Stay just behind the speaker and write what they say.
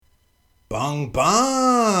Bung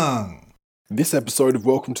bung! This episode of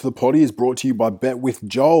Welcome to the Potty is brought to you by Bet with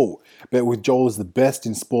Joel. Bet with Joel is the best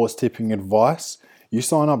in sports tipping advice. You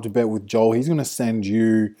sign up to Bet with Joel, he's going to send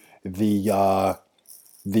you the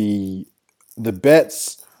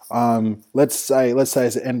bets. Let's say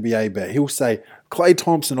it's an NBA bet. He'll say Klay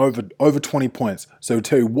Thompson over 20 points. So he'll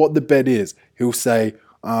tell you what the bet is. He'll say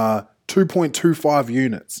 2.25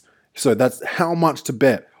 units. So that's how much to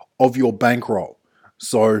bet of your bankroll.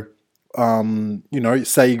 So say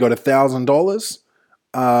you got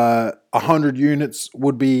 $1,000, 100 units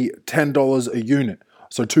would be $10 a unit.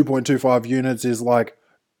 So 2.25 units is like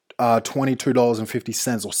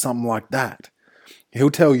 $22.50 or something like that.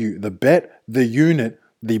 He'll tell you the bet, the unit,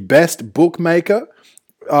 the best bookmaker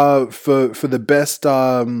for the best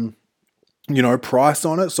price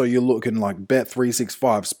on it. So you're looking like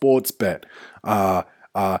Bet365, Sportsbet,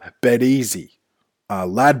 BetEasy,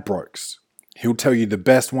 Ladbrokes. He'll tell you the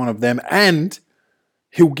best one of them, and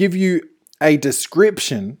he'll give you a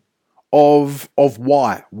description of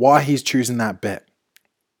why he's choosing that bet.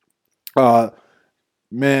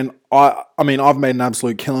 Man, I've made an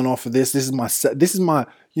absolute killing off of this. This is my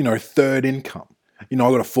third income. I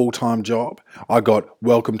got a full-time job. I got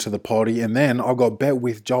Welcome to the Potty, and then I got Bet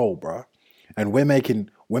with Joel, bro. And we're making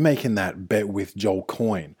that Bet with Joel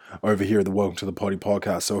coin over here at the Welcome to the Potty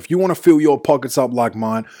podcast. So if you want to fill your pockets up like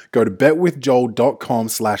mine, go to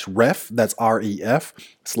betwithjoel.com/ref, that's REF,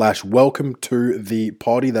 /welcome to the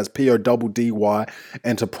potty, that's PODDY,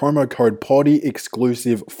 enter promo code potty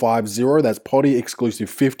exclusive 50, that's potty exclusive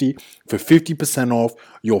 50 for 50% off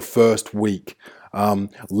your first week.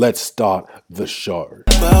 Let's start the show.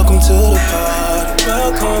 Welcome to the party,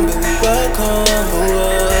 welcome, baby, welcome.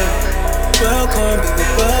 Welcome, baby,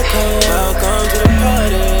 welcome. Welcome to the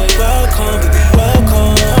party. Welcome, baby,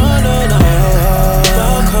 welcome.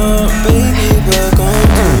 Welcome, baby,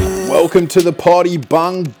 welcome. Welcome to the party,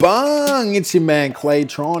 bung bung. It's your man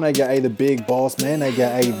Claytron, aka the big boss man,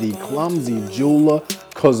 aka the clumsy jeweler,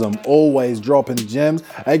 cause I'm always dropping gems,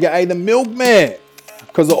 aka the milkman,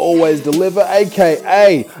 cause I always deliver,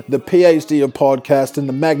 aka the PhD of podcasting,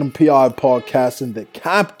 the Magnum PI of podcasting, the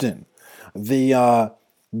captain, the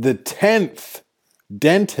 10th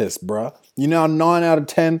dentist, bruh. 9 out of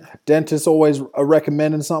 10 dentists always are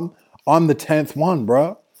recommending something. I'm the 10th one,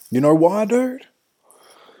 bruh. You know why, dude?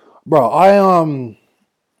 Bro, I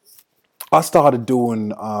started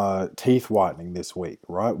doing teeth whitening this week,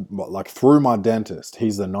 right? Like through my dentist.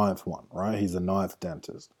 He's the 9th one, right? He's the 9th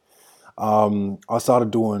dentist. I started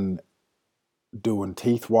doing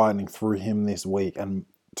teeth whitening through him this week, and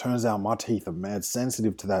turns out my teeth are mad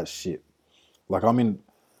sensitive to that shit. Like I'm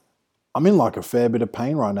in like a fair bit of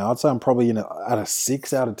pain right now. I'd say I'm probably at a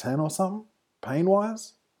 6 out of 10 or something,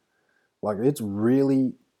 pain-wise. Like it's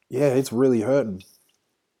really hurting.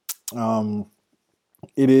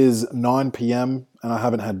 It is 9 p.m. and I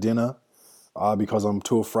haven't had dinner because I'm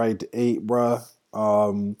too afraid to eat, bruh.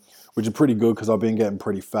 Which is pretty good because I've been getting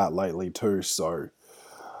pretty fat lately too. So,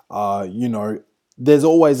 there's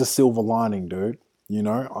always a silver lining, dude.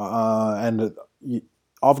 And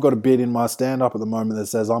I've got a bit in my stand-up at the moment that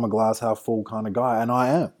says I'm a glass half full kind of guy, and I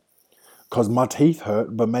am. Because my teeth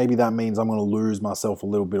hurt, but maybe that means I'm going to lose myself a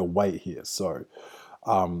little bit of weight here. So,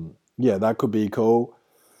 that could be cool.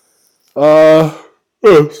 Sorry,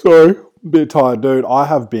 a bit tired, dude. I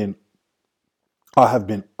have been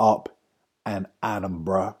up and at 'em,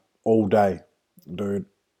 bruh, all day, dude.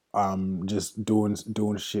 Just doing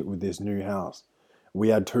shit with this new house. We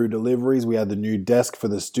had 2 deliveries. We had the new desk for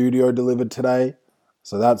the studio delivered today.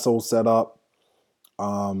 So that's all set up.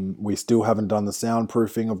 We still haven't done the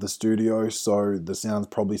soundproofing of the studio, so the sound's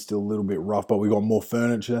probably still a little bit rough, but we got more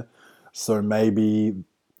furniture, so maybe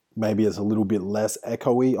it's a little bit less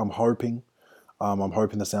echoey. I'm hoping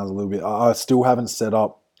the sound's a little bit. I still haven't set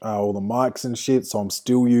up all the mics and shit, so I'm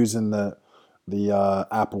still using the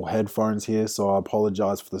Apple headphones here, so I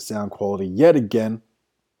apologize for the sound quality yet again.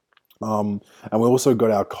 And we also got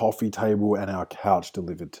our coffee table and our couch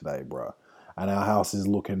delivered today, bro. And our house is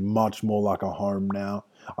looking much more like a home now.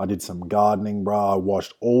 I did some gardening, bro. I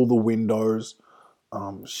washed all the windows.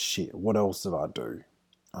 What else did I do?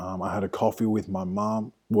 I had a coffee with my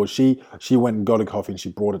mom. Well, she went and got a coffee and she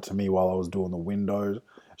brought it to me while I was doing the windows.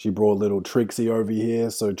 She brought little Trixie over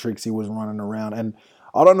here, so Trixie was running around. And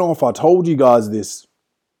I don't know if I told you guys this.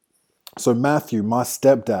 So Matthew, my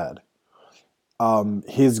stepdad,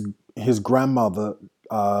 his grandmother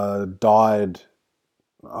died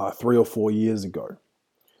 3 or 4 years ago.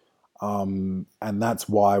 And that's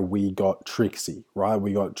why we got Trixie, right?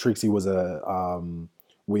 Trixie was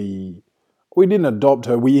we didn't adopt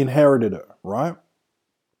her, we inherited her, right?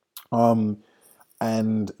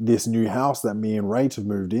 And this new house that me and Rach have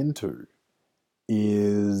moved into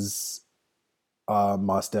is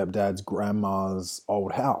my stepdad's grandma's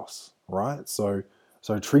old house, right? So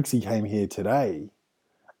Trixie came here today,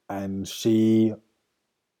 and she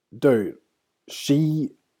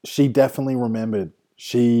definitely remembered.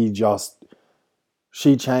 She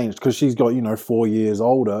changed because she's got 4 years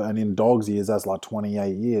older, and in dog's years that's like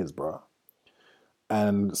 28 years, bro.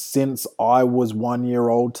 And since I was 1 year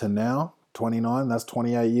old to now 29, that's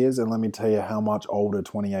 28 years, and let me tell you how much older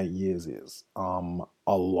 28 years is. A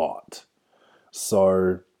lot.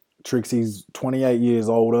 So Trixie's 28 years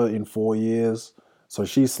older in 4 years. So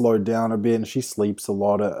she slowed down a bit, and she sleeps a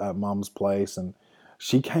lot at mum's place. And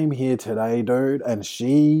she came here today, dude, and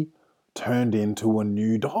she turned into a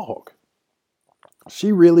new dog.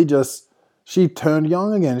 She really she turned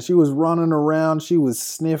young again. She was running around. She was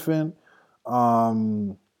sniffing.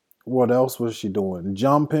 What else was she doing?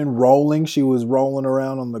 Jumping, rolling. She was rolling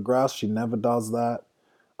around on the grass. She never does that.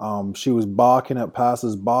 She was barking at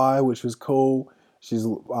passers-by, which was cool. She's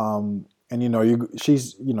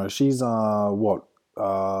she's what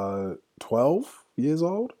 12 years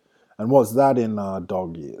old, and what's that in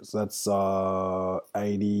dog years? That's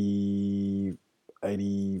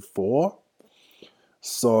 84.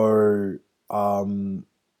 So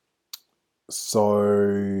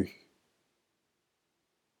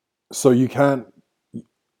you can't.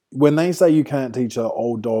 When they say you can't teach an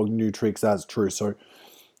old dog new tricks, that's true. So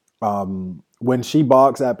when she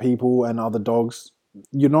barks at people and other dogs,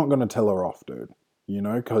 you're not going to tell her off, dude.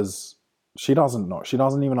 Because she doesn't know. She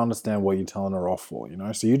doesn't even understand what you're telling her off for,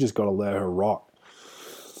 So you just got to let her rock.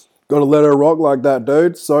 Got to let her rock like that,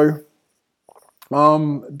 dude. So,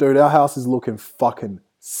 dude, our house is looking fucking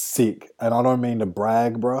sick. And I don't mean to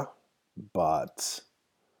brag, bruh. But,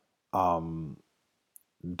 dude, I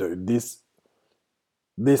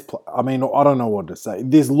don't know what to say.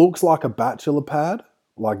 This looks like a bachelor pad.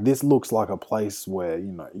 Like, this looks like a place where,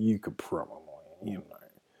 you could probably,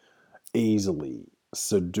 easily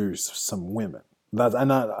seduce some women. That's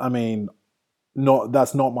not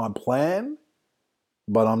my plan,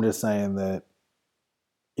 but I'm just saying that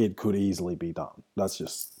it could easily be done. That's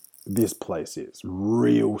just, this place is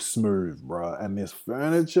real smooth, bro. And this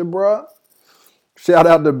furniture, bro. Shout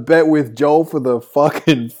out to Bet with Joel for the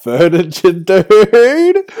fucking furniture,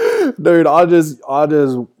 dude. Dude, I just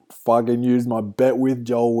fucking used my Bet with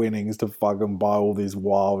Joel winnings to fucking buy all this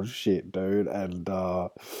wild shit, dude. And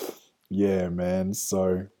yeah, man.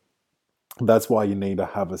 So that's why you need to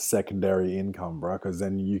have a secondary income, bro, because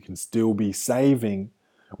then you can still be saving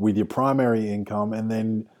with your primary income, and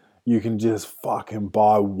then you can just fucking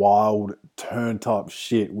buy wild turned up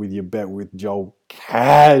shit with your Bet with Joel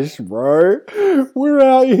cash, bro. We're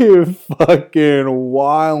out here fucking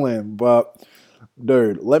wilding. But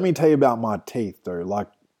dude, let me tell you about my teeth, dude. Like,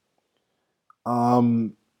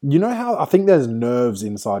 you know how I think there's nerves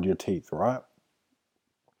inside your teeth, right?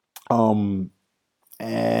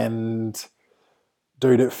 And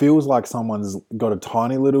dude, it feels like someone's got a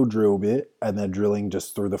tiny little drill bit and they're drilling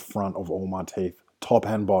just through the front of all my teeth, top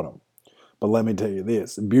and bottom. But let me tell you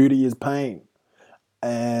this, beauty is pain.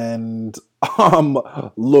 And I'm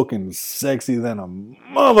looking sexy than a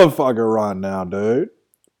motherfucker right now, dude.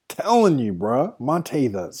 Telling you, bro, my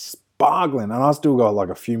teeth are sparkling, and I still got like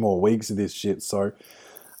a few more weeks of this shit. So,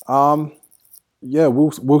 yeah,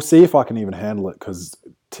 we'll see if I can even handle it, because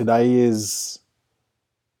today is,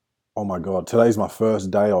 oh my god, today's my first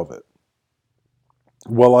day of it.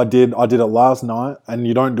 Well, I did it last night, and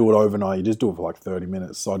you don't do it overnight, you just do it for like 30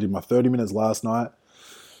 minutes. So I did my 30 minutes last night.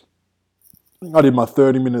 I did my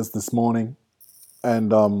 30 minutes this morning,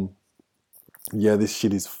 and yeah, this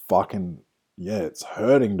shit is fucking, yeah, it's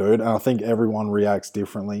hurting, dude. And I think everyone reacts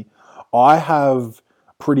differently. I have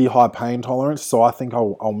pretty high pain tolerance, so I think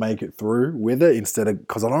I'll make it through with it,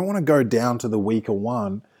 because I don't want to go down to the weaker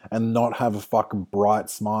one and not have a fucking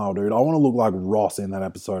bright smile, dude. I want to look like Ross in that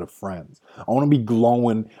episode of Friends. I want to be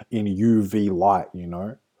glowing in UV light,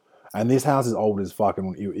 And this house is old as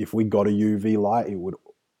fucking. If we got a UV light, it would,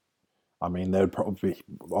 there'd probably be,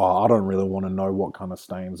 I don't really want to know what kind of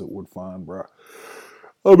stains it would find, bro.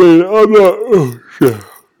 I'm not, oh shit.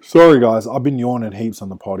 Sorry guys, I've been yawning heaps on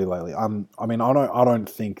the potty lately. I don't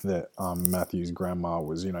think that Matthew's grandma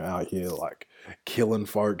was, out here like killing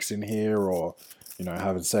folks in here, or,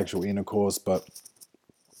 having sexual intercourse, but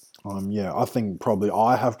yeah, I think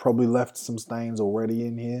I have probably left some stains already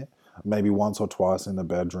in here, maybe once or twice in the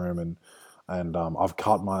bedroom, and I've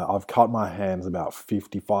cut my hands about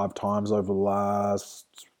 55 times over the last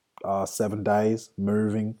 7 days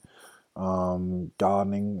moving.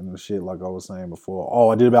 gardening and shit, like I was saying before. Oh,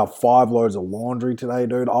 I did about 5 loads of laundry today,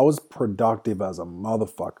 dude. I was productive as a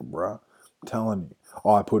motherfucker, bro. I'm telling you.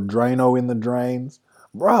 Oh, I put Drano in the drains.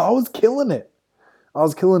 Bro, I was killing it.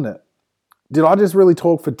 Did I just really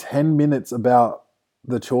talk for 10 minutes about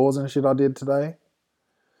the chores and shit I did today?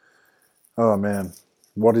 Oh, man.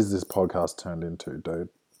 What is this podcast turned into, dude?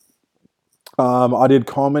 I did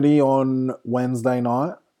comedy on Wednesday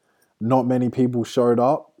night. Not many people showed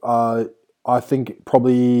up. I think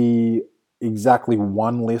probably exactly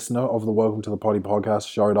one listener of the Welcome to the Potty podcast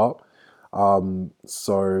showed up.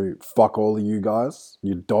 So fuck all of you guys,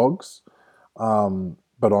 you dogs.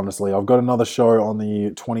 But honestly, I've got another show on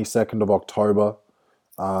the 22nd of October.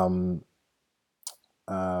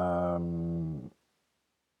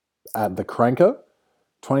 At the Cranker.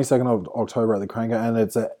 22nd of October at the Cranker, and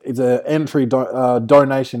it's a entry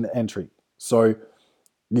donation entry. So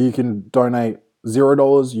you can donate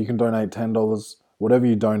 $0, you can donate $10, whatever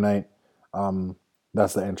you donate.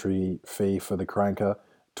 That's the entry fee for the Cranker.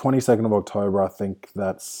 22nd of October, I think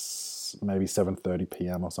that's maybe 7:30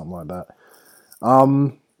 p.m. or something like that.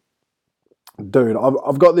 Dude,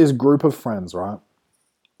 I've got this group of friends, right?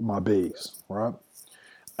 My bees, right?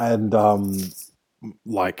 And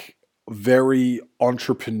like very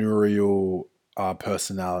entrepreneurial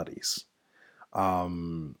personalities.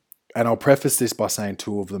 And I'll preface this by saying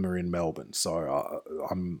 2 of them are in Melbourne, so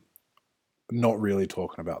I'm not really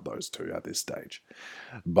talking about those 2 at this stage.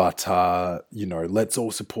 But, let's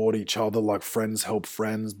all support each other like friends help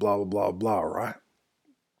friends, blah, blah, blah, blah, right?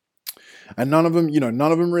 And none of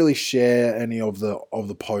them really share any of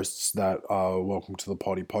the posts that Welcome to the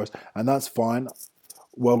Potty post, and that's fine.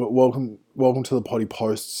 Welcome to the Potty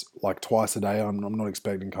posts like twice a day. I'm not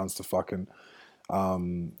expecting cunts to fucking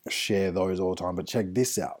share those all the time, but check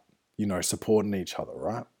this out. Supporting each other,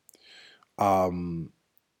 right?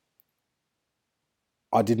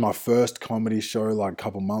 I did my first comedy show like a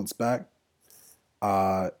couple months back.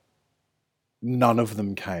 None of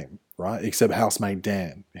them came, right? Except housemate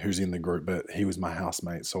Dan, who's in the group, but he was my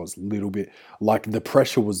housemate, so it's a little bit like the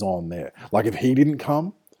pressure was on there. Like if he didn't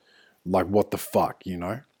come, like what the fuck,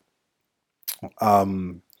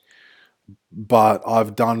 But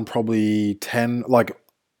I've done probably 10, like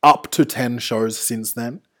up to 10 shows since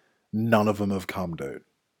then. None of them have come, dude.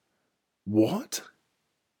 What?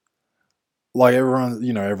 Like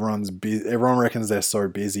everyone's busy. Everyone reckons they're so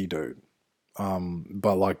busy, dude.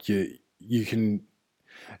 But like you can.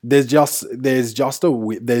 There just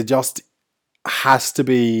has to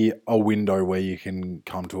be a window where you can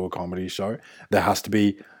come to a comedy show. There has to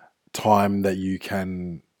be time that you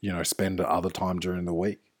can, spend at other time during the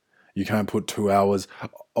week. You can't put 2 hours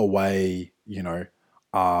away,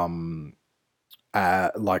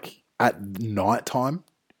 at night time.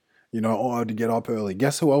 I had to get up early.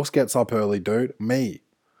 Guess who else gets up early, dude? Me.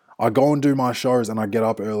 I go and do my shows and I get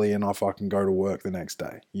up early and I fucking go to work the next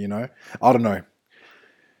day, I don't know.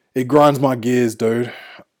 It grinds my gears, dude.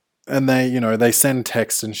 And they send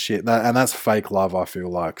texts and shit. And that's fake love, I feel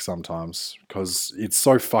like, sometimes. Because it's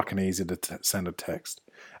so fucking easy to send a text.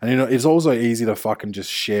 And, it's also easy to fucking just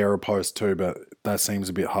share a post too, but that seems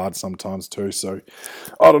a bit hard sometimes too. So,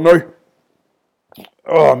 I don't know.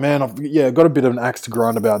 Oh, man, I've got a bit of an axe to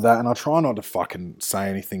grind about that. And I try not to fucking say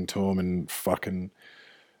anything to them and fucking...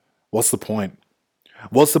 What's the point?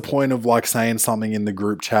 What's the point of, like, saying something in the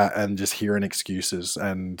group chat and just hearing excuses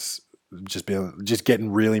and... just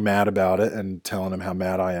getting really mad about it and telling them how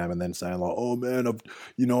mad I am and then saying like, oh man,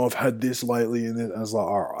 I've had this lately and I was like,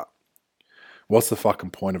 all right, what's the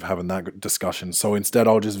fucking point of having that discussion? So instead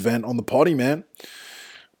I'll just vent on the potty, man.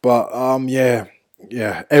 But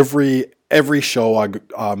every show I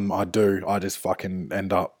do, I just fucking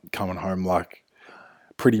end up coming home like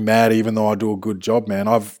pretty mad, even though I do a good job, man.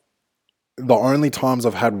 The only times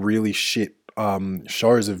I've had really shit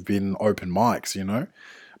shows have been open mics,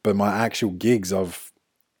 But my actual gigs, I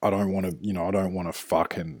don't want to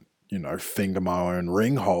fucking, finger my own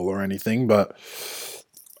ring hole or anything, but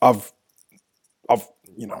I've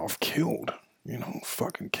killed,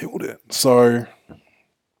 fucking killed it. So,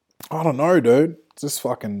 I don't know, dude. It's just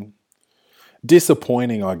fucking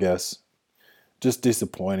disappointing, I guess. Just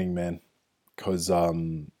disappointing, man. Because,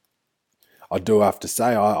 I do have to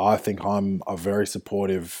say, I think I'm a very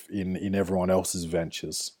supportive in everyone else's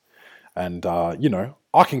ventures. And,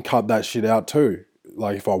 I can cut that shit out too,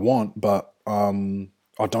 like if I want, but I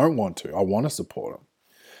don't want to. I want to support them.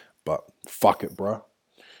 But fuck it, bro.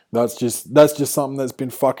 That's just something that's been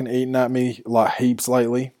fucking eating at me like heaps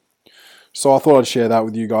lately. So I thought I'd share that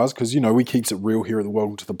with you guys because, we keeps it real here at the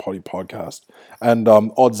Welcome to the Potty podcast. And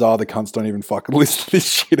odds are the cunts don't even fucking listen to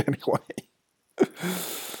this shit anyway.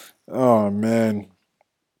 Oh man.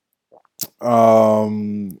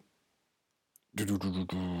 Um.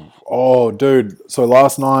 Oh, dude. So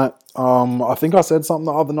last night, I think I said something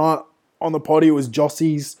the other night on the potty. It was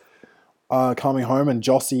Jossie's coming home, and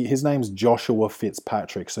Jossie, his name's Joshua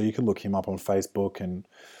Fitzpatrick. So you can look him up on Facebook and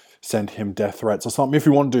send him death threats or something if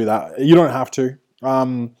you want to do that. You don't have to.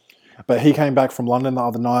 But he came back from London the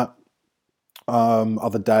other night,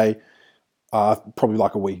 other day, probably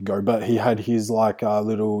like a week ago. But he had his like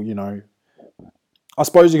little, I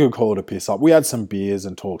suppose you could call it a piss up. We had some beers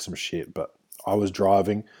and talked some shit, but I was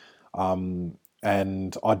driving.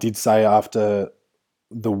 And I did say after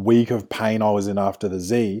the week of pain I was in after the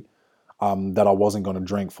Z, that I wasn't going to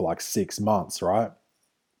drink for like 6 months, right?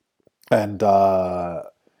 And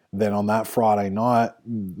then on that Friday night,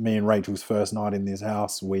 me and Rachel's first night in this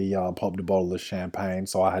house, we popped a bottle of champagne.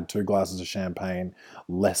 So I had 2 glasses of champagne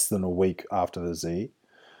less than a week after the Z.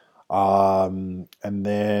 And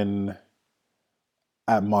then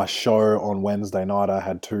at my show on Wednesday night, I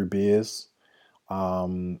had 2 beers.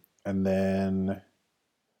 And then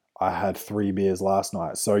I had 3 beers last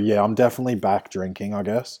night. So yeah, I'm definitely back drinking, I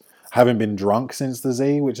guess. Haven't been drunk since the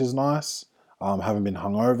Z, which is nice. Haven't been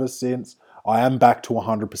hungover since. I am back to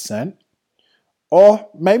 100%. Or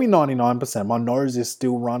maybe 99%. My nose is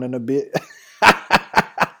still running a bit.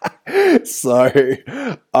 So,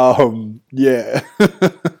 yeah.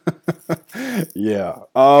 Yeah.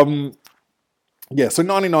 Yeah, so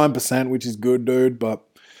 99%, which is good, dude. But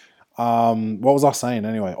what was I saying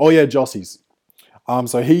anyway? Oh yeah, Jossie's.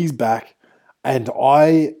 So he's back, and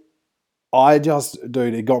I just,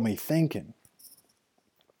 dude, it got me thinking.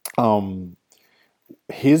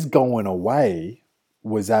 His going away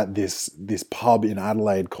was at this pub in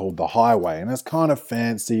Adelaide called the Highway, and it's kind of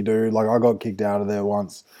fancy, dude. Like I got kicked out of there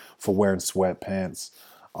once for wearing sweatpants,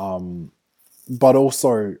 but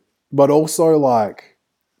also like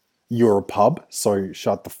you're a pub, so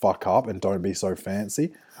shut the fuck up and don't be so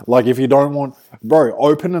fancy. Like if you don't want, bro,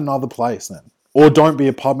 open another place then, or don't be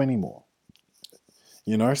a pub anymore.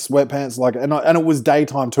 Sweatpants, like, and it was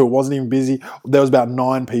daytime too. It wasn't even busy. There was about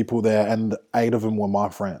 9 people there, and 8 of them were my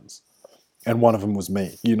friends, and 1 of them was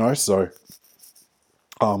me. So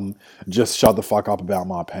just shut the fuck up about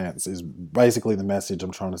my pants is basically the message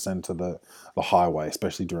I'm trying to send to the Highway,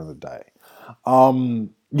 especially during the day.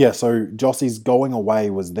 Yeah, so Jossie's going away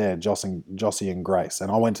was there, Jossie and Grace,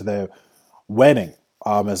 and I went to their wedding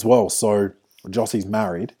as well. So Jossie's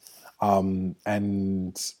married, and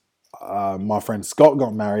my friend Scott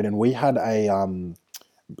got married, and we had a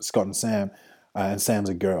Scott and Sam, and Sam's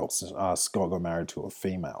a girl. Scott got married to a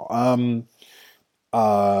female.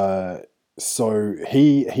 So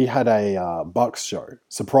he had a Bucks show,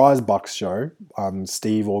 surprise Bucks show.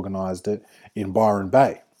 Steve organised it in Byron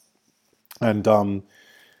Bay, and there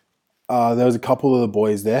was a couple of the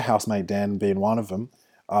boys there, housemate Dan being one of them.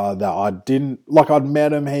 That I didn't, like, I'd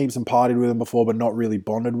met him heaps and partied with him before, but not really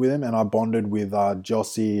bonded with him. And I bonded with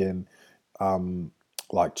Jossie and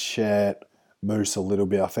like Chet, Moose a little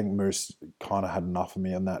bit. I think Moose kind of had enough of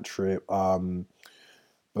me on that trip.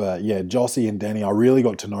 But yeah, Jossie and Danny, I really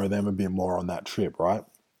got to know them a bit more on that trip, right?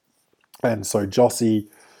 And so Jossie,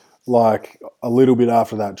 like a little bit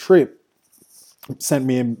after that trip, sent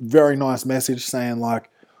me a very nice message saying like,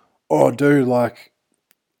 oh dude, like,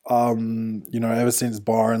 ever since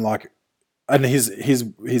Byron, like, and his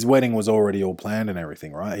wedding was already all planned and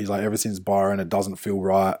everything, right? He's like, ever since Byron, it doesn't feel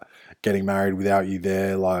right getting married without you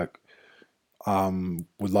there. Like,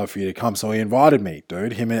 would love for you to come. So he invited me,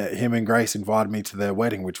 dude. Him and Grace invited me to their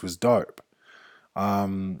wedding, which was dope.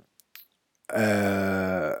 And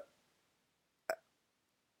why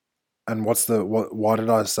did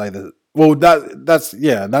I say that? Well,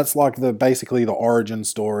 that's like basically the origin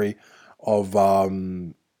story of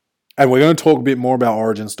and we're going to talk a bit more about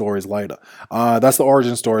origin stories later. That's the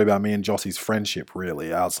origin story about me and Jossie's friendship,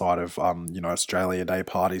 really, outside of Australia Day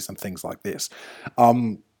parties and things like this.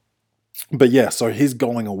 But yeah, so his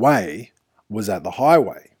going away was at the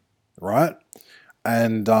Highway, right?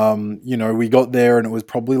 And we got there and it was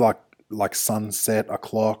probably like sunset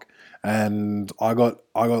o'clock, and I got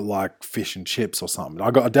like fish and chips or something. I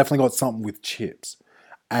definitely got something with chips,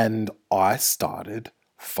 and I started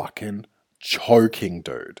fucking choking,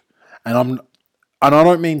 dude. And I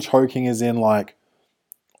don't mean choking as in like,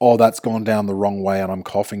 oh, that's gone down the wrong way and I'm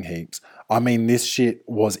coughing heaps. I mean, this shit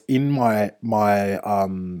was in my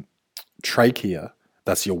trachea.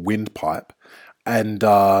 That's your windpipe. And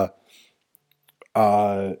I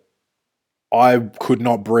could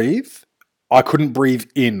not breathe. I couldn't breathe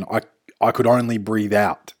in. I could only breathe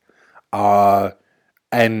out.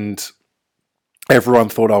 And everyone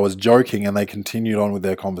thought I was joking and they continued on with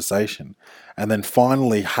their conversation. And then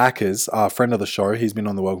finally, Hackers, a friend of the show, he's been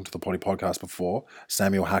on the Welcome to the Potty podcast before,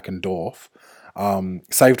 Samuel Hackendorf,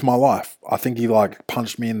 saved my life. I think he like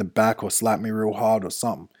punched me in the back or slapped me real hard or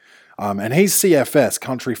something. And he's CFS,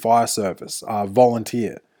 Country Fire Service,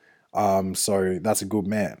 volunteer. So that's a good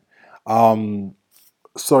man.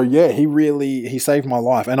 So yeah, he saved my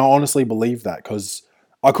life. And I honestly believe that because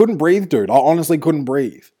I couldn't breathe, dude. I honestly couldn't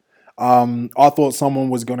breathe. I thought someone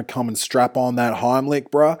was going to come and strap on that Heimlich,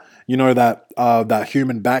 bruh. You know, that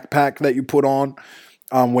human backpack that you put on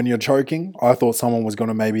when you're choking. I thought someone was going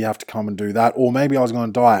to maybe have to come and do that, or maybe I was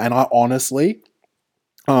going to die. And I honestly,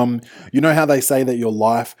 you know how they say that your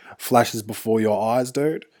life flashes before your eyes,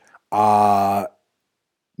 dude? Not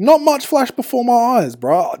much flash before my eyes,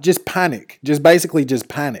 bro. Just panic. Just basically just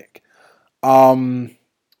panic. So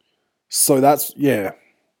that's, yeah.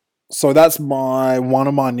 So that's one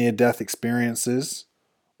of my near-death experiences.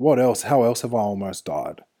 What else? How else have I almost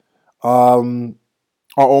died? I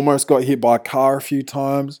almost got hit by a car a few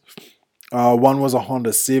times. One was a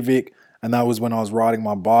Honda Civic, and that was when I was riding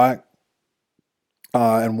my bike.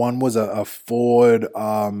 And one was a Ford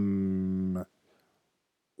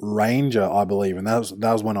Ranger, I believe, and that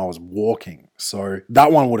was when I was walking. So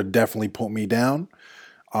that one would have definitely put me down.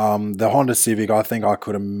 The Honda Civic, I think I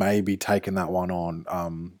could have maybe taken that one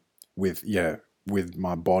on with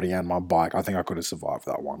my body and my bike. I think I could have survived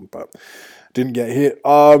that one, but didn't get hit.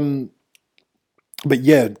 But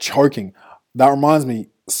yeah, choking. That reminds me.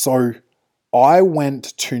 So I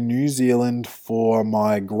went to New Zealand for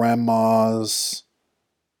my grandma's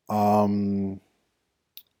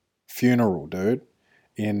funeral, dude,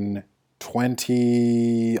 in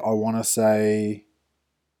 17.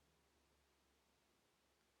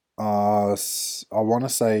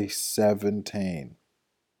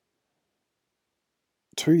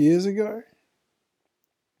 2 years ago,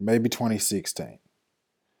 maybe 2016.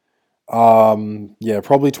 Yeah,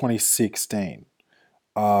 probably 2016.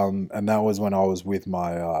 And that was when I was with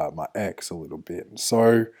my my ex a little bit.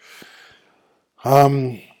 So, oh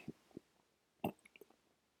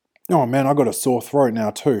man, I got a sore throat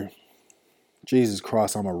now too. Jesus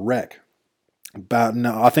Christ, I'm a wreck. But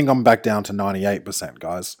no, I think I'm back down to 98%,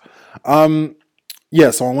 guys.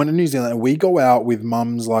 Yeah, so I went to New Zealand and we go out with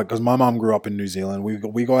mum's, like, because my mum grew up in New Zealand.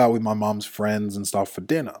 We go out with my mum's friends and stuff for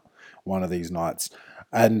dinner one of these nights.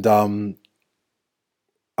 And I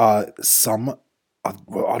don't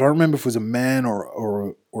remember if it was a man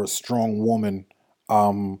or a strong woman,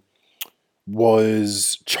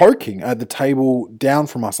 was choking at the table down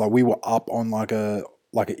from us. Like we were up on like an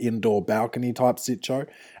indoor balcony type sit show,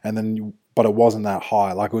 and then but it wasn't that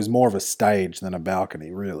high. Like it was more of a stage than a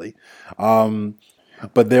balcony, really.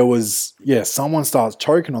 But there was, someone starts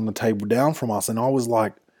choking on the table down from us, and I was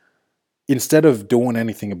like, instead of doing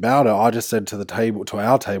anything about it, I just said to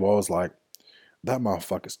our table, I was like, that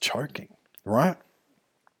motherfucker's choking, right?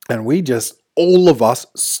 And all of us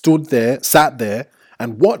sat there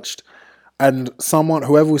and watched. And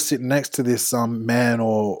whoever was sitting next to this man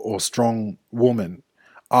or strong woman,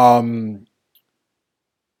 strapped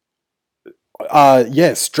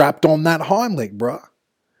on that Heimlich, bruh.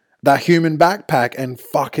 That human backpack and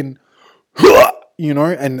fucking,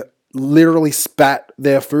 and literally spat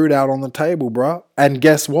their food out on the table, bruh. And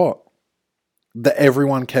guess what?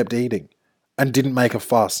 Everyone kept eating and didn't make a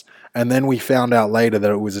fuss. And then we found out later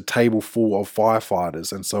that it was a table full of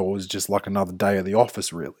firefighters. And so it was just like another day at the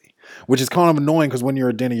office, really. Which is kind of annoying because when you're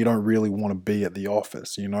at dinner, you don't really want to be at the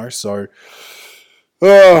office, So,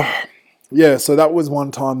 so that was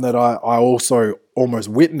one time that I also almost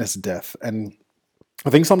witnessed death. And I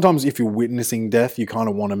think sometimes if you're witnessing death, you kind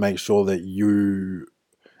of want to make sure that you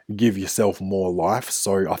give yourself more life.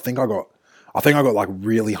 So I think I got like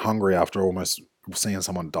really hungry after almost seeing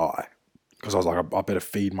someone die, because I was like, I better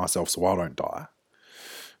feed myself so I don't die,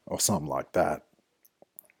 or something like that.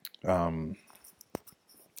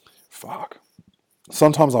 Fuck.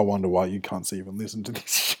 Sometimes I wonder why you can't even listen to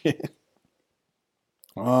this shit.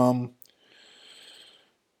 Oh,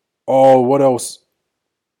 what else?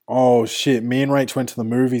 Oh shit! Me and Rach went to the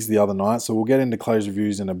movies the other night, so we'll get into closed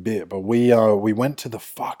reviews in a bit. But we went to the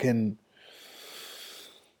shops.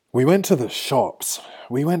 We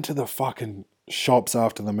went to the fucking shops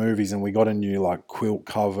after the movies, and we got a new like quilt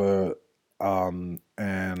cover, and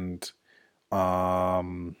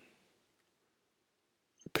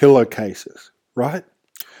pillowcases. Right,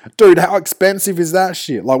 dude? How expensive is that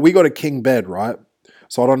shit? Like we got a king bed, right?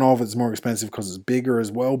 So I don't know if it's more expensive because it's bigger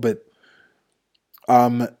as well, but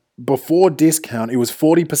before discount, it was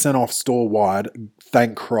 40% off store wide.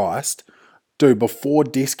 Thank Christ, dude. Before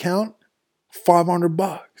discount,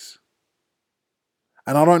 $500.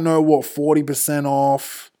 And I don't know what 40%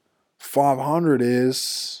 off 500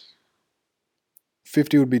 is.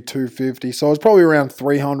 50 would be 250. So it's probably around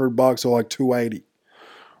 $300 or like 280.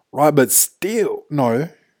 Right? But still, no.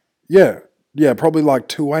 Yeah, probably like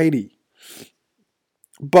 280.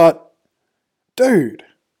 But, dude,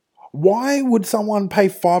 why would someone pay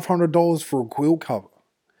 $500 for a quilt cover?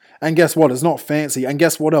 And guess what? It's not fancy. And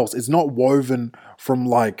guess what else? It's not woven from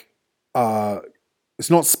like, it's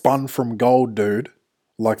not spun from gold, dude.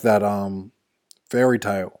 Like that fairy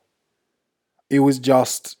tale. It was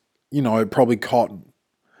just, probably cotton.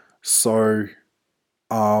 So,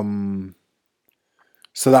 so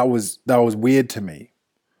that was weird to me.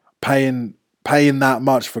 Paying that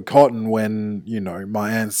much for cotton when,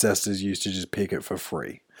 my ancestors used to just pick it for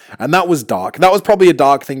free. And that was dark. That was probably a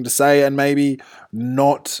dark thing to say, and maybe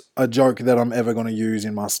not a joke that I'm ever going to use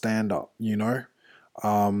in my stand-up,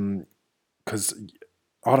 because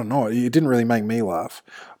I don't know, it didn't really make me laugh.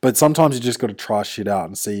 But sometimes you just got to try shit out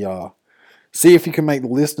and see if you can make the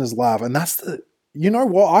listeners laugh. And that's you know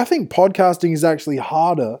what? I think podcasting is actually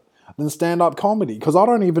harder than stand-up comedy, because I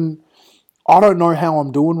don't know how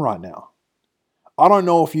I'm doing right now. I don't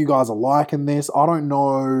know if you guys are liking this. I don't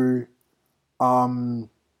know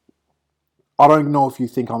if you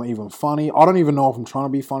think I'm even funny. I don't even know if I'm trying to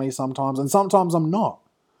be funny sometimes, and sometimes I'm not.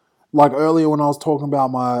 Like earlier when I was talking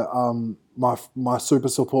about my super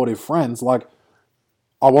supportive friends, like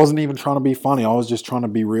I wasn't even trying to be funny. I was just trying to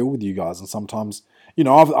be real with you guys. And sometimes,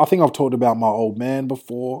 I think I've talked about my old man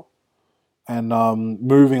before. And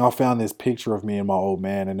moving, I found this picture of me and my old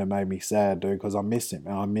man, and it made me sad, dude, because I miss him.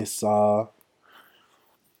 And I miss, I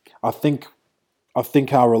think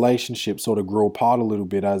our relationship sort of grew apart a little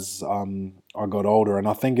bit as I got older. And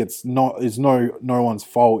I think it's no one's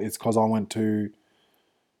fault. It's because I went to,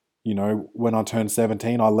 when I turned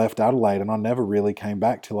 17, I left Adelaide, and I never really came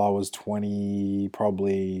back till I was 20,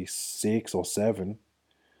 probably 6 or 7.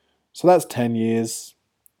 So that's 10 years.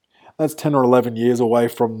 That's 10 or 11 years away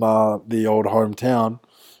from the old hometown.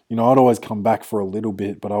 I'd always come back for a little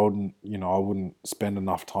bit, but I wouldn't spend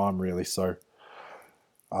enough time really. So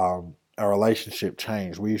our relationship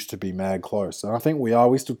changed. We used to be mad close. And I think we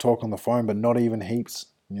still talk on the phone, but not even heaps,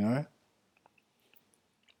 And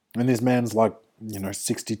this man's like,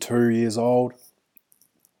 62 years old,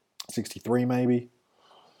 63 maybe.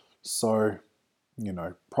 So,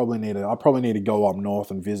 I probably need to go up north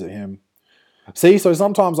and visit him. See, so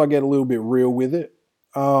sometimes I get a little bit real with it.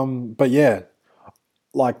 But yeah,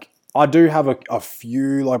 like I do have a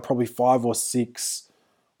few, like probably 5 or 6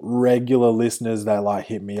 regular listeners that like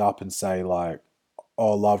hit me up and say like,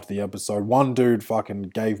 oh, loved the episode. One dude fucking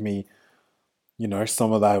gave me,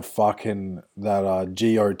 some of that fucking, that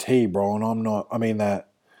GOT, bro. And that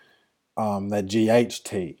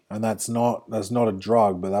GHT. And that's not a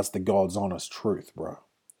drug, but that's the God's honest truth, bro.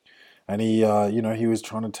 And he, he was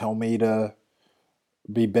trying to tell me to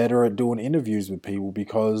be better at doing interviews with people,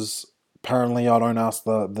 because apparently I don't ask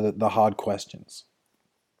the hard questions.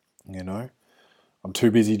 I'm too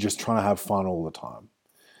busy just trying to have fun all the time.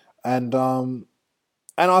 And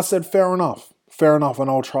I said, fair enough, and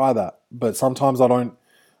I'll try that. But sometimes I find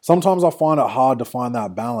it hard to find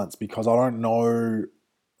that balance, because I don't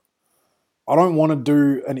want to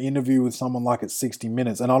do an interview with someone like it's 60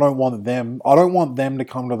 minutes, and I don't want them to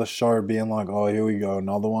come to the show being like, oh, here we go,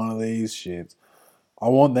 another one of these shits. I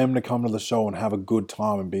want them to come to the show and have a good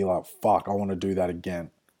time and be like, fuck, I want to do that again.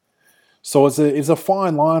 So it's a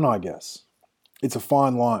fine line, I guess. It's a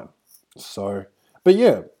fine line. So, but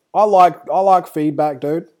yeah, I like feedback,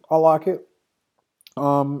 dude. I like it.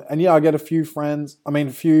 And yeah, I get a few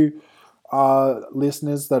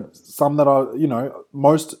listeners, some that I,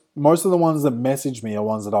 most of the ones that message me are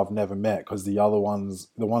ones that I've never met, because the ones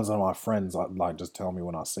that are my friends, I like just tell me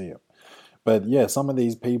when I see them. But yeah, some of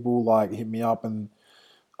these people like hit me up and,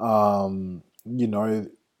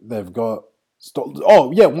 they've got,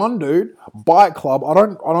 one dude, Bike Club. I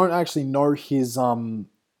don't actually know his name,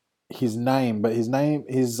 but his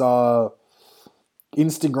Instagram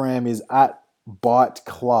is at Bite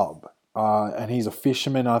Club. And he's a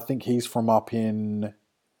fisherman. I think he's from up in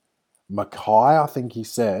Mackay, I think he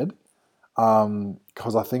said.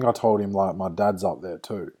 Because I think I told him like my dad's up there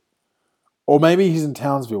too. Or maybe he's in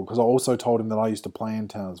Townsville, because I also told him that I used to play in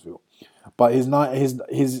Townsville. But his IG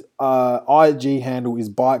handle is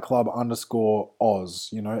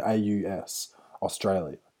bikeclub_Oz, AUS,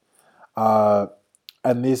 Australia.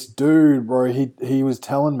 And this dude, bro, he was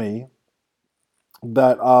telling me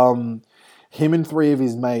that him and 3 of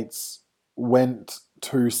his mates went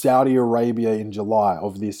to Saudi Arabia in July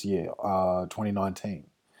of this year, 2019,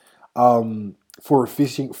 for a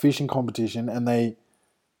fishing competition, and they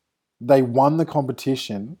They won the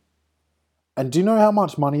competition. And do you know how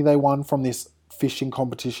much money they won from this fishing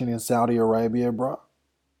competition in Saudi Arabia, bro?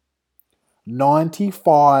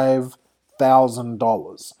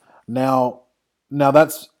 $95,000. Now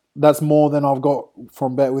that's more than I've got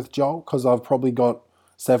from Bet with Joel, because I've probably got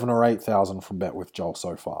 7 or 8,000 from Bet with Joel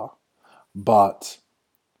so far. But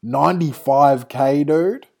 95K,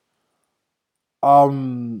 dude.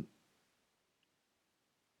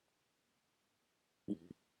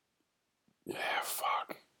 Yeah,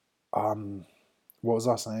 fuck. What was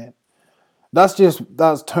I saying? That's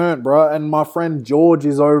turned, bro. And my friend George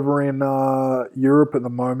is over in Europe at the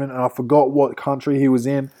moment, and I forgot what country he was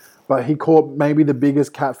in, but he caught maybe the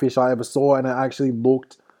biggest catfish I ever saw, and it actually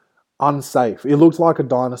looked unsafe. It looked like a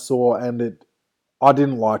dinosaur, and I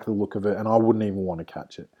didn't like the look of it, and I wouldn't even want to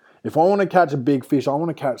catch it. If I want to catch a big fish, I want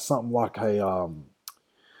to catch something like a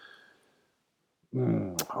I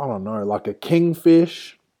don't know, like a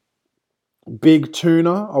kingfish, big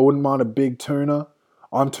tuna. I wouldn't mind a big tuna.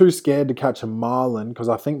 I'm too scared to catch a marlin because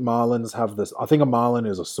I think marlins have this. I think a marlin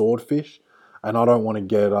is a swordfish, and I don't want to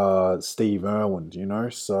get Steve Irwin,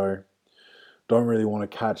 so don't really want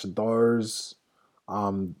to catch those.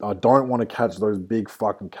 I don't want to catch those big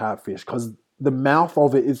fucking catfish because the mouth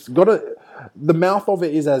of it is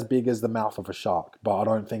as big as the mouth of a shark, but I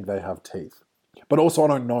don't think they have teeth. But also I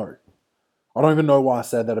don't know. I don't even know why I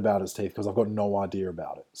said that about his teeth because I've got no idea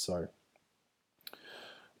about it. So,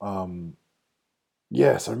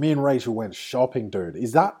 yeah, so me and Rachel went shopping, dude.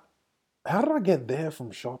 How did I get there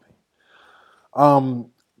from shopping?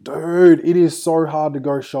 Dude, it is so hard to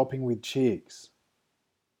go shopping with chicks.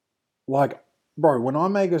 Like, bro, when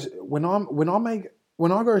I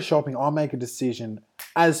go shopping, I make a decision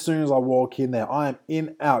as soon as I walk in there. I am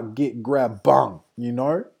in, out, get, grab, bung,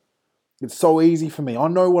 It's so easy for me. I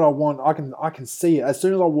know what I want. I can see it. As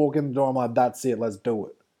soon as I walk in the door, I'm like, that's it, let's do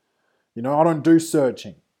it. I don't do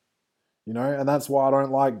searching. And that's why I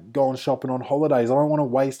don't like going shopping on holidays. I don't want to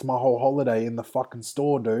waste my whole holiday in the fucking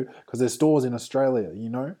store, dude, because there's stores in Australia,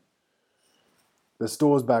 There's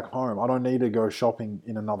stores back home. I don't need to go shopping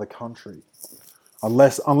in another country.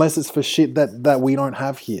 Unless it's for shit that we don't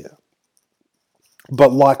have here.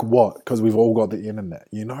 But like what? Because we've all got the internet,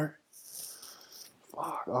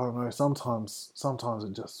 Fuck, I don't know. Sometimes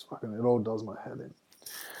it just fucking, it all does my head in.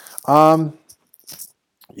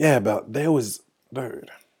 Yeah, but there was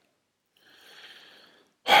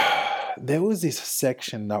this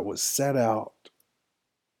section that was set out.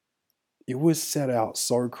 It was set out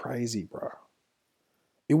so crazy, bro.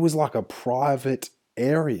 It was like a private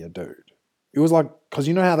area, dude. It was like, because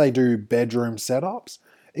you know how they do bedroom setups?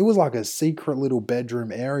 It was like a secret little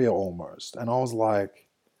bedroom area almost. And I was like,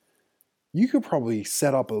 you could probably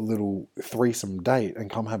set up a little threesome date and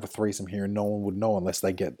come have a threesome here and no one would know unless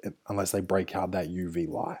they break out that UV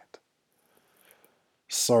light.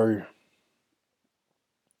 So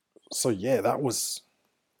yeah, that was,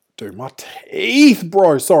 dude, my teeth,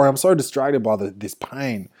 bro. Sorry, I'm so distracted by this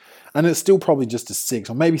pain. And it's still probably just a 6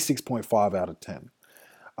 or maybe 6.5 out of 10.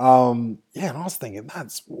 Yeah, and I was thinking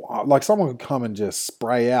that's like someone could come and just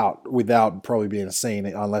spray out without probably being seen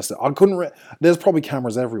unless I couldn't. There's probably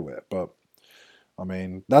cameras everywhere, but I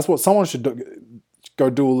mean that's what someone should do. Go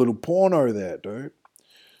do a little porno there, dude.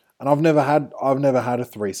 And I've never had a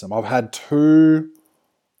threesome. I've had 2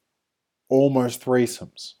 almost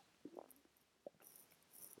threesomes,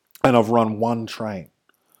 and I've run 1 train.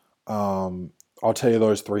 I'll tell you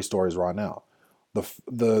those 3 stories right now. The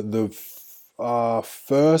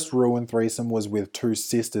first ruined threesome was with 2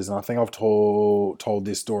 sisters, and I think I've told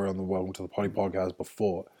this story on the Welcome to the Potty podcast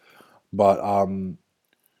before. But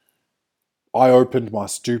I opened my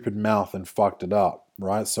stupid mouth and fucked it up,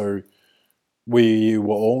 right? So we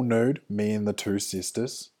were all nude, me and the 2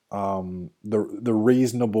 sisters, the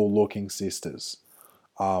reasonable looking sisters.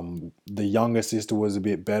 The younger sister was a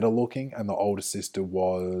bit better looking, and the older sister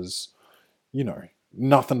was,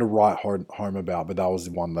 nothing to write home about, but that was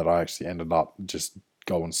the one that I actually ended up just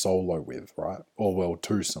going solo with, right? Or well,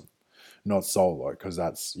 twosome, not solo, because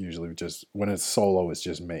that's usually just, when it's solo, it's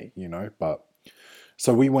just me, But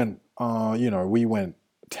so we went, we went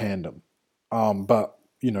tandem. But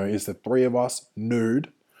it's the 3 of us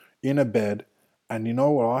nude in a bed, and you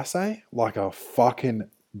know what I say? Like a fucking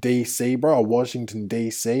DC, bro, a Washington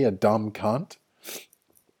DC, a dumb cunt.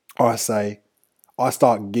 I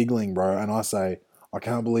start giggling, bro, and I say, I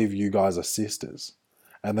can't believe you guys are sisters.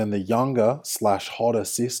 And then the younger / hotter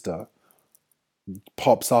sister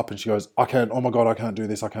pops up and she goes, oh my God, I can't do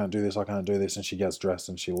this. And she gets dressed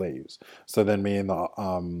and she leaves. So then me and the,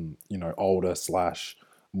 older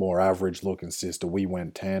 / more average looking sister, we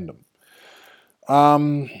went tandem.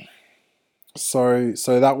 So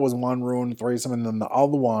that was one ruined threesome, and then the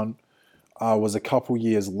other one was a couple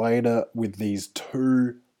years later with these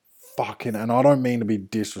two fucking, and I don't mean to be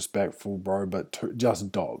disrespectful, bro, but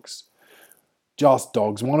just dogs. Just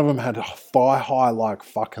dogs. One of them had thigh high, like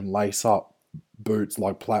fucking lace up boots,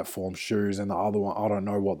 like platform shoes, and the other one, I don't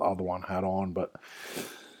know what the other one had on, but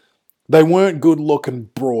they weren't good looking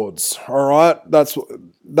broads. All right, that's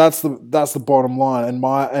the bottom line. And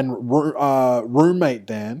roommate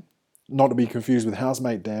Dan, not to be confused with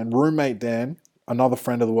housemate Dan, roommate Dan, another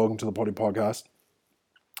friend of the Welcome to the Potty podcast.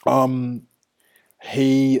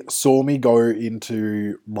 He saw me go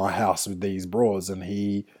into my house with these broads, and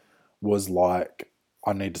he was like,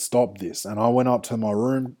 I need to stop this. And I went up to my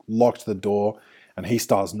room, locked the door, and he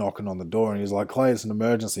starts knocking on the door, and he's like, Clay, it's an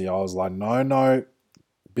emergency. I was like, no,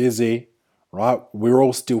 busy, right? We're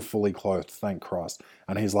all still fully clothed, thank Christ.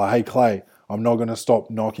 And he's like, hey, Clay, I'm not going to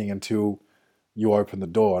stop knocking until you open the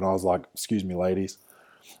door. And I was like, excuse me, ladies.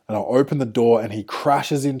 And I open the door, and he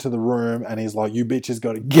crashes into the room, and he's like, you bitches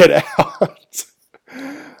got to get out.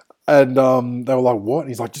 And they were like, what? And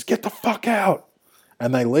he's like, just get the fuck out.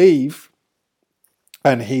 And they leave.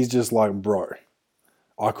 And he's just like, bro,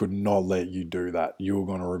 I could not let you do that. You were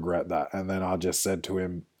going to regret that. And then I just said to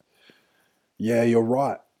him, yeah, you're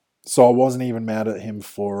right. So I wasn't even mad at him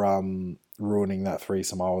for ruining that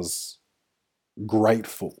threesome. I was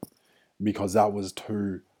grateful because that was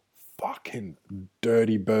two fucking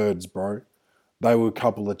dirty birds, bro. They were a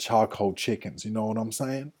couple of charcoal chickens. You know what I'm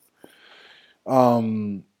saying?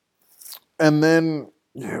 And then,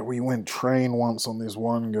 yeah, we went train once on this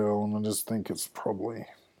one girl, and I just think it's probably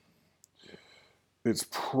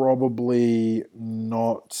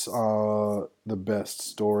not the best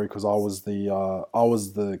story because I was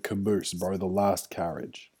the caboose, bro, the last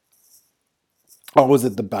carriage. I was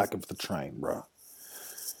at the back of the train, bro.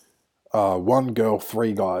 One girl,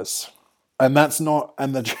 three guys, and that's not,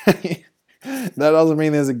 and the train. That doesn't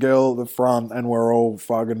mean there's a girl at the front and we're all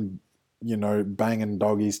fucking, banging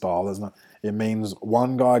doggy style. There's not. It means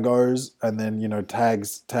one guy goes and then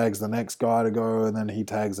tags the next guy to go, and then he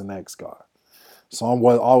tags the next guy. So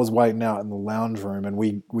I was waiting out in the lounge room, and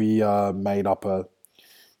we made up a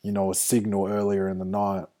signal earlier in the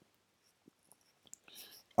night.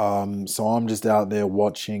 So I'm just out there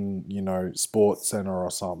watching Sports Center or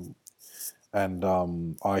something, and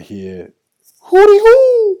I hear hooty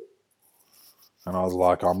hoo, and I was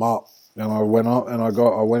like, I'm up, and I went up and I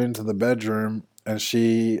went into the bedroom, and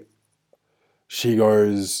she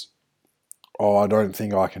goes, oh, I don't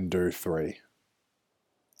think I can do 3.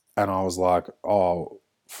 And I was like, oh,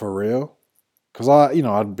 for real? Because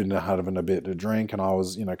I'd been having a bit to drink, and I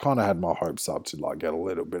was, kind of had my hopes up to like get a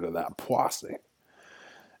little bit of that pussy.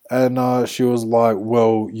 And she was like,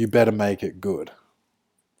 well, you better make it good.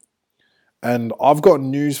 And I've got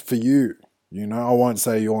news for you. I won't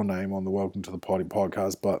say your name on the Welcome to the Potty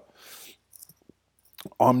podcast, but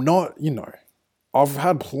I'm not, I've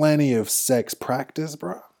had plenty of sex practice,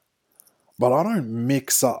 bro. But I don't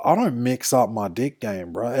mix up my dick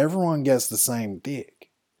game, bro. Everyone gets the same dick.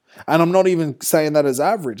 And I'm not even saying that as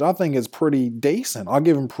average. I think it's pretty decent. I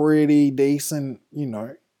give them pretty decent,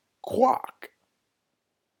 quack.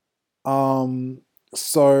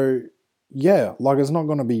 So yeah, like it's not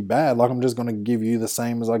going to be bad. Like I'm just going to give you the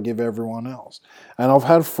same as I give everyone else. And I've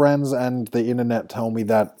had friends and the internet tell me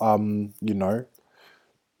that,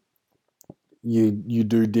 you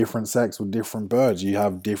do different sex with different birds. You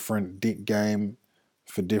have different dick game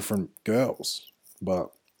for different girls.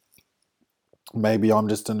 But maybe I'm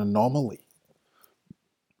just an anomaly.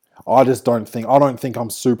 I don't think I'm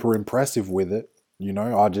super impressive with it.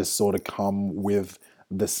 I just sort of come with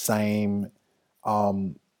the same,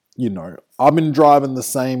 I've been driving the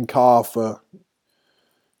same car for,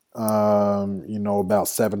 about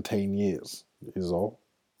 17 years is all.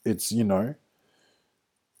 It's,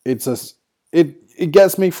 it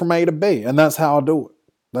gets me from A to B, and that's how I do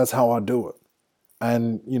it.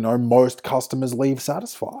 And, most customers leave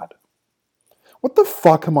satisfied. What the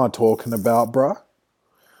fuck am I talking about, bruh?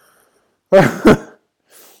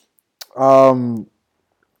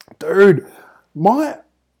 Dude,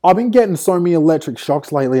 I've been getting so many electric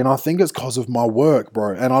shocks lately, and I think it's because of my work,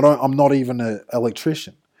 bro. And I'm not even an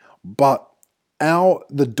electrician, but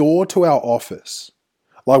the door to our office,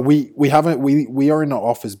 like we are in an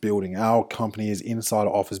office building. Our company is inside an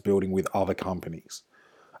office building with other companies,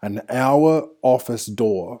 and our office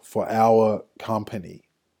door for our company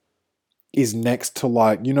is next to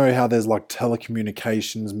how there's like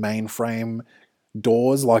telecommunications mainframe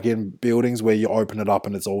doors like in buildings where you open it up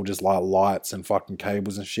and it's all just like lights and fucking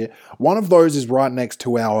cables and shit. One of those is right next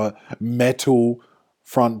to our metal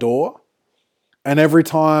front door. And every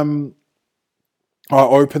time I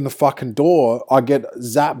open the fucking door, I get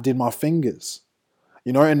zapped in my fingers.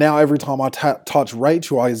 You know, and now every time I touch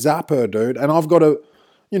Rachel, I zap her, dude. And I've got a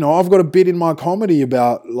bit in my comedy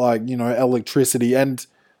about, like, you know, electricity and,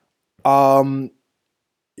 like,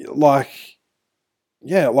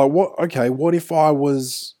 yeah, like what if I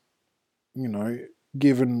was, you know,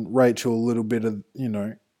 giving Rachel a little bit of, you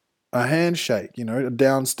know, a handshake, you know, a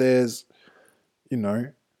downstairs, you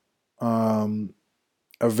know,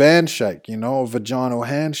 a van shake, you know, a vaginal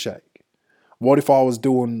handshake. What if I was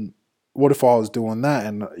doing that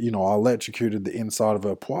and, you know, I electrocuted the inside of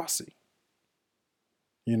her pussy?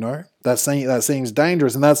 You know, that seems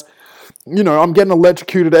dangerous. And that's, you know, I'm getting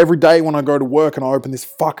electrocuted every day when I go to work and I open this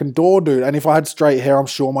fucking door, dude. And if I had straight hair, I'm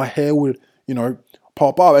sure my hair would, you know,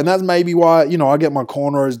 pop up. And that's maybe why, you know, I get my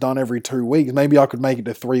cornrows done every 2 weeks. Maybe I could make it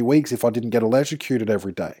to 3 weeks if I didn't get electrocuted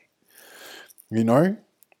every day. You know?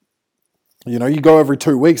 You know, you go every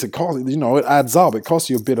 2 weeks, it costs, you know, it adds up. It costs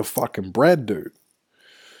you a bit of fucking bread, dude.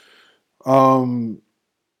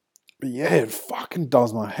 But yeah, it fucking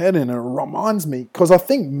does my head in. And it reminds me, because I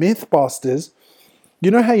think Mythbusters, you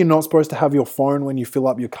know how you're not supposed to have your phone when you fill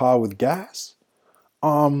up your car with gas?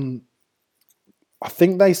 I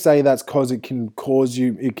think they say that's because it can cause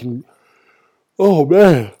you, oh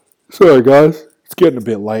man, sorry guys, it's getting a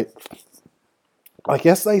bit late. I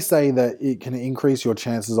guess they say that it can increase your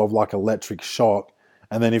chances of like electric shock,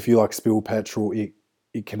 and then if you like spill petrol, it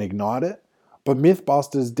can ignite it. But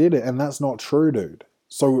Mythbusters did it, and that's not true, dude.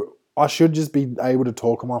 So I should just be able to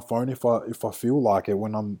talk on my phone if I feel like it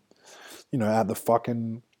when I'm, you know, at the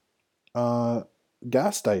fucking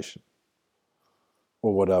gas station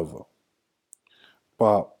or whatever.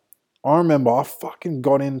 But I remember I fucking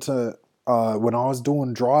got into, when I was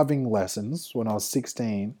doing driving lessons when I was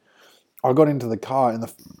 16, I got into the car and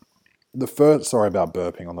the first, sorry about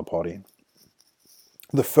burping on the potty.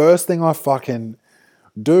 The first thing I fucking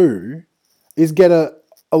do is get a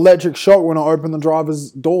electric shock when I open the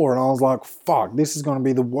driver's door, and I was like, fuck, this is going to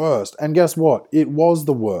be the worst. And guess what? It was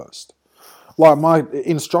the worst. Like, my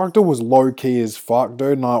instructor was low-key as fuck,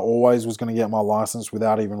 dude, and I always was going to get my license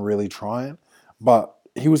without even really trying. But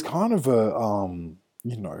he was kind of a,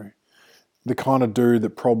 you know, the kind of dude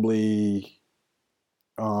that probably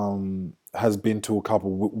has been to a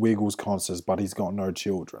couple Wiggles concerts, but he's got no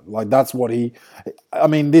children. Like, that's what I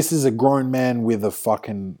mean, this is a grown man with a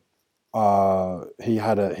fucking, he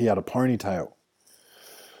had a ponytail.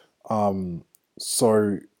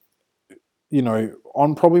 So, you know,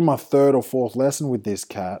 on probably my third or fourth lesson with this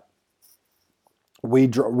cat, we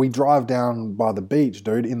drive down by the beach,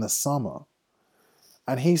 dude, in the summer,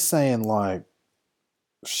 and he's saying like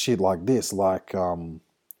shit like this, like,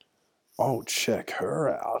 oh, check her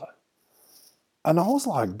out. And I was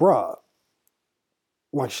like, bruh,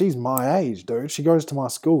 like, she's my age, dude. She goes to my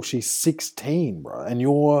school. She's 16, bruh. And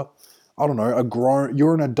you're, I don't know,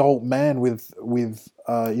 you're an adult man with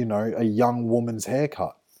you know, a young woman's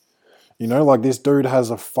haircut. You know, like, this dude has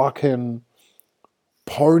a fucking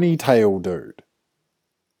ponytail, dude.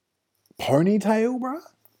 Ponytail, bruh?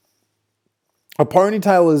 A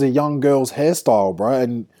ponytail is a young girl's hairstyle,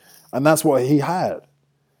 bruh. And that's what he had.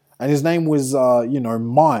 And his name was, you know,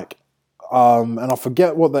 Mike. And I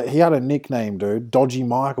forget he had a nickname, dude. Dodgy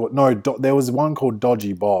Mike. There was one called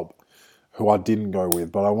Dodgy Bob, who I didn't go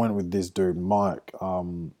with, but I went with this dude, Mike.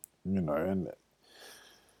 You know, and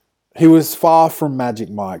he was far from Magic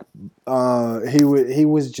Mike. He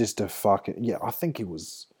was just a fucking, yeah, I think he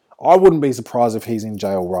was. I wouldn't be surprised if he's in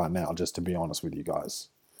jail right now, just to be honest with you guys.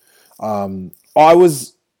 I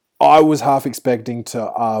was half expecting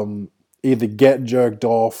to either get jerked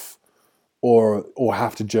off or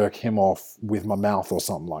have to jerk him off with my mouth or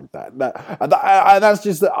something like that. That's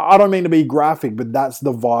just, I don't mean to be graphic, but that's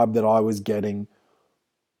the vibe that I was getting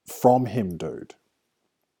from him, dude.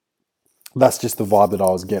 That's just the vibe that I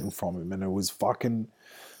was getting from him, and it was fucking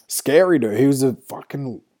scary, dude. He was a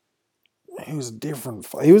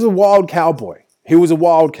wild cowboy. He was a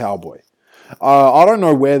wild cowboy. I don't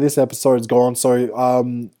know where this episode's gone,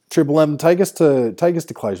 so Triple M, take us to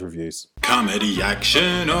Clay's reviews. Comedy,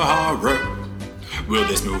 action, or horror? Will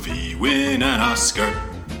this movie win an Oscar?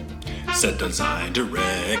 Set design,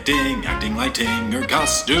 directing, acting, lighting, or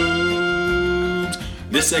costumes?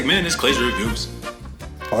 This segment is Clay's reviews.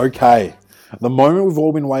 Okay, the moment we've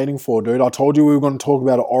all been waiting for, dude. I told you we were going to talk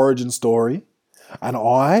about an origin story, and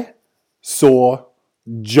I saw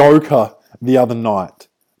Joker the other night,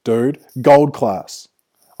 dude. Gold class.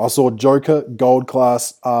 I saw Joker Gold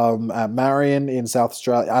Class at Marion in South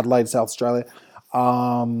Australia, Adelaide, South Australia.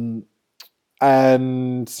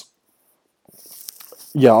 And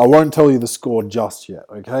yeah, I won't tell you the score just yet,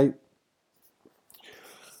 okay?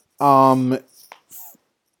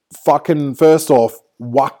 fucking, first off,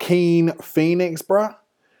 Joaquin Phoenix, bruh.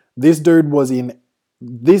 This dude was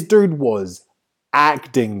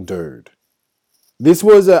acting, dude. This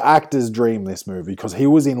was an actor's dream, this movie, because he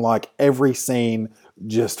was in like every scene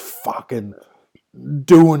just fucking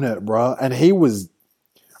doing it, bro. And he was,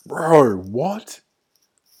 bro, what?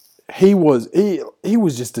 He was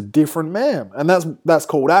just a different man. And that's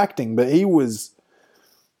called acting, but he was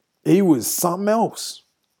something else.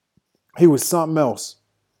 He was something else.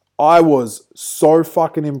 I was so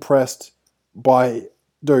fucking impressed by,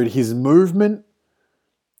 dude, his movement.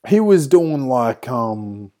 He was doing like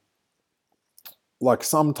some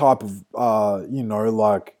type of,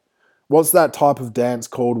 like, what's that type of dance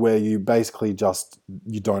called where you basically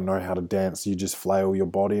you don't know how to dance, you just flail your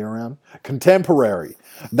body around? Contemporary.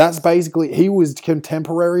 That's basically, he was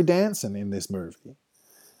contemporary dancing in this movie.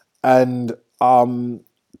 And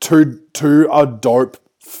to a dope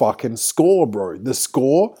fucking score, bro. The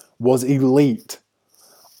score was elite.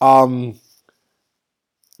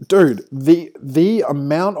 Dude, the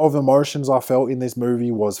amount of emotions I felt in this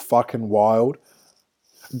movie was fucking wild.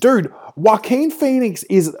 Dude, Joaquin Phoenix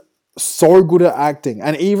is so good at acting.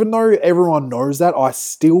 And even though everyone knows that, I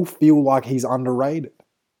still feel like he's underrated.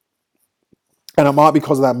 And it might be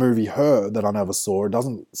because of that movie Her that I never saw. It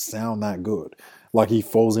doesn't sound that good. Like he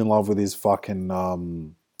falls in love with his fucking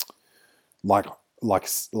like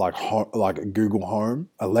Google Home,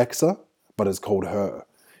 Alexa, but it's called Her.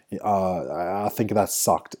 I think that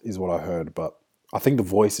sucked is what I heard, but I think the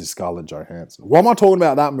voice is Scarlett Johansson. What am I talking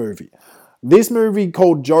about that movie? This movie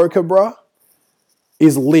called Joker, bruh,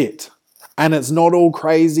 is lit. And it's not all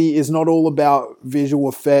crazy. It's not all about visual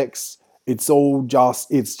effects. It's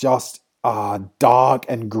just dark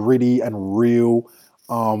and gritty and real.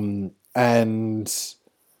 And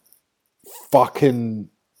fucking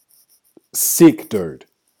sick, dude.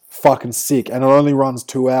 Fucking sick. And it only runs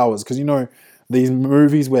 2 hours. Because, these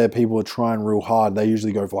movies where people are trying real hard, they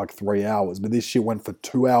usually go for like 3 hours. But this shit went for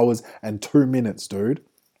 2 hours and 2 minutes, dude.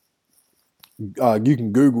 You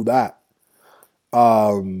can Google that.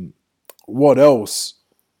 What else?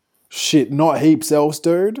 Shit, not heaps else,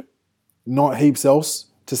 dude. Not heaps else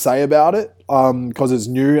to say about it. Because it's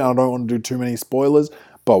new and I don't want to do too many spoilers.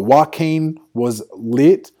 But Joaquin was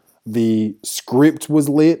lit. The script was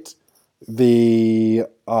lit. The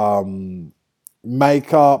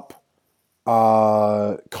makeup,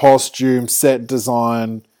 costume, set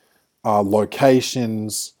design,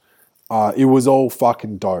 locations. It was all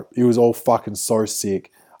fucking dope. It was all fucking so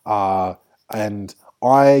sick. And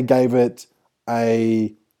I gave it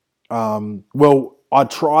I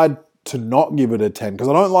tried to not give it a 10 because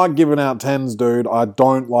I don't like giving out 10s, dude. I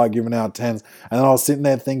don't like giving out 10s. And then I was sitting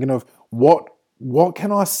there thinking of what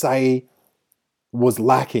can I say was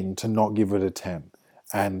lacking to not give it a 10?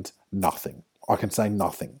 And nothing. I can say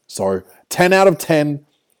nothing. So 10 out of 10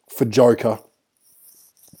 for Joker.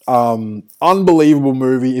 Unbelievable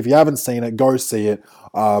movie. If you haven't seen it, go see it.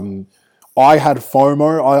 I had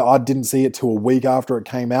FOMO. I didn't see it till a week after it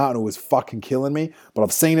came out and it was fucking killing me. But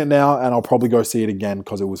I've seen it now and I'll probably go see it again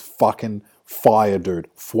because it was fucking fire, dude.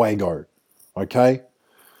 Fuego. Okay?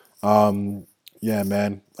 Yeah,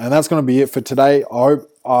 man. And that's going to be it for today.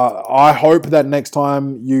 I hope that next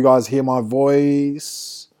time you guys hear my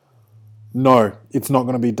voice... No, it's not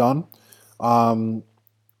going to be done.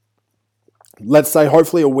 Let's say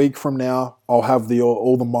hopefully a week from now, I'll have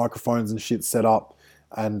all the microphones and shit set up,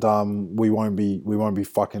 and we won't be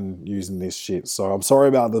fucking using this shit. So I'm sorry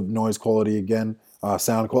about the noise quality again,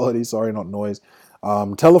 sound quality. Sorry, not noise.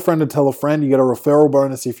 Tell a friend to tell a friend. You get a referral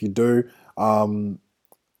bonus if you do.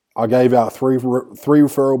 I gave out three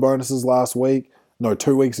referral bonuses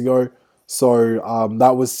 2 weeks ago. So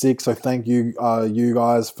that was sick. So thank you, you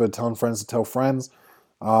guys, for telling friends to tell friends.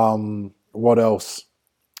 What else?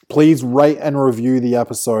 Please rate and review the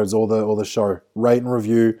episodes or the show. Rate and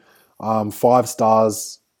review. 5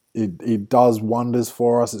 stars. It does wonders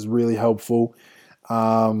for us. It's really helpful.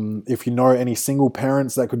 If you know any single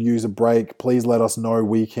parents that could use a break, please let us know.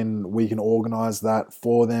 We can organize that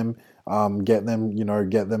for them. Get them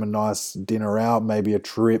a nice dinner out, maybe a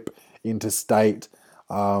trip interstate.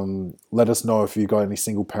 Let us know if you got any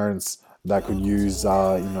single parents that could use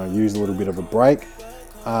a little bit of a break.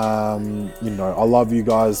 I love you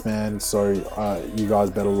guys, man. So you guys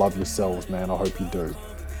better love yourselves, man. I hope you do.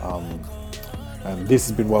 And this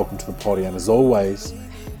has been Welcome to the Potty, and as always,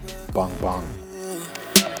 bung bung.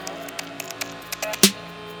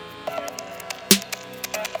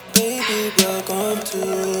 Baby, welcome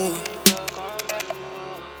to.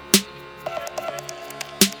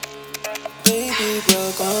 Baby,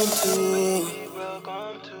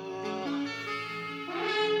 welcome to.